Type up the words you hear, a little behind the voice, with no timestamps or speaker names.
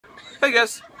Hey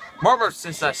guys, Marvel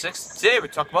since 96. Today we're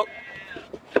talking about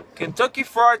Kentucky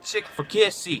Fried Chicken for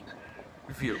KFC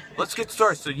review. Let's get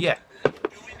started. So yeah,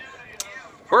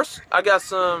 first I got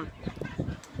some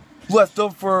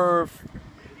leftover for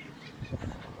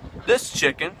this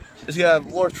chicken. It's got a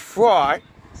large fry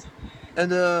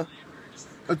and a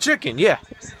chicken. Yeah,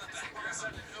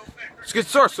 let's get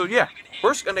started. So yeah,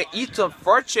 first I'm gonna eat some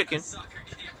fried chicken.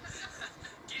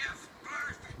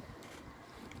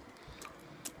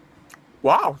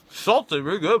 Wow, salty,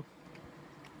 really good.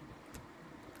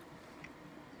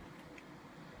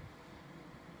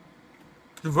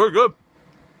 It's very good.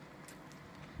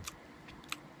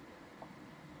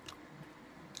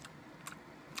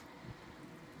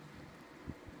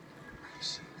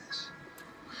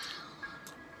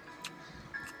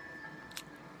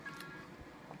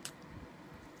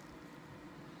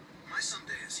 My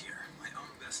someday is here. My own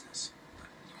business. But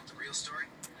you want the real story?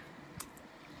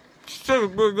 It's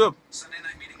very good. Sunday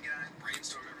night meeting guy,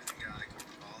 brainstorm everything guy,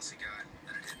 corporate policy guy.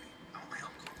 Then it hit me. I want my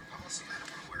own corporate policy. I don't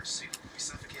want to wear a suit and be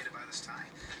suffocated by this tie.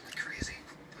 Like crazy.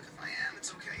 Look, if I am,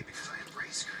 it's okay because I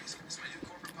embrace crazy. It's my new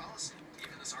corporate policy.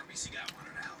 Even this RBC guy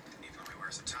wanted out, even though he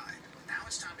wears a tie. Now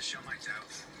it's time to show my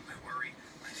doubt, my worry,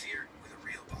 my fear with the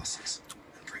real bosses.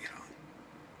 And bring it on.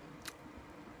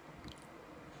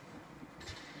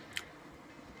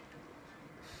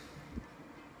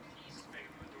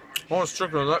 Oh, it's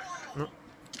chicken with that.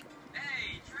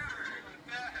 Hey, Trevor!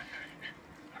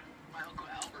 My Uncle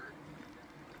Albert.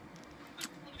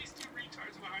 One of these two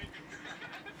retards behind him.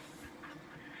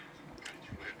 God,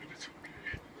 you laugh, but it's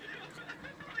okay.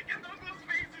 Look at Uncle's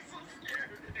face, he's so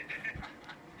scared.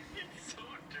 It's so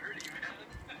dirty, man.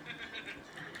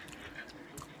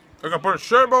 I got put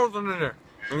share bones in there.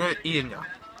 I'm gonna eat it now.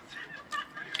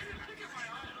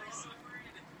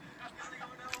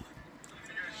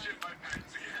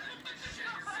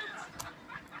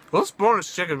 Well, this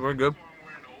bonus chicken very good.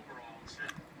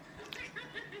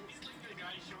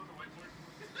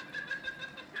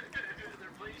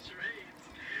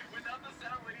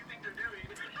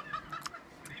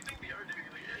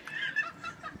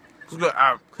 Let's go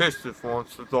out of kiss this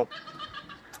once. So.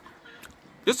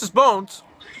 This is bones.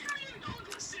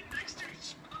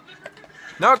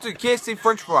 Now to the KFC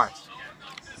French fries.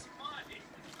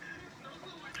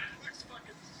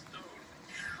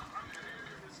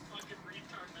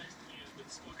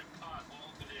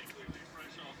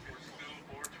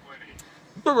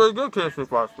 They're really good KFC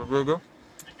fries. They're really good.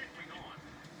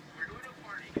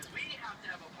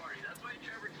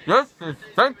 Yes,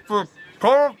 thanks for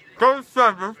calling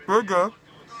service. Very good.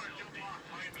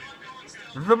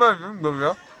 It's amazing. There we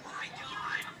go.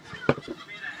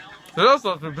 C'est là,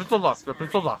 ça, c'est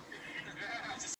plutôt là.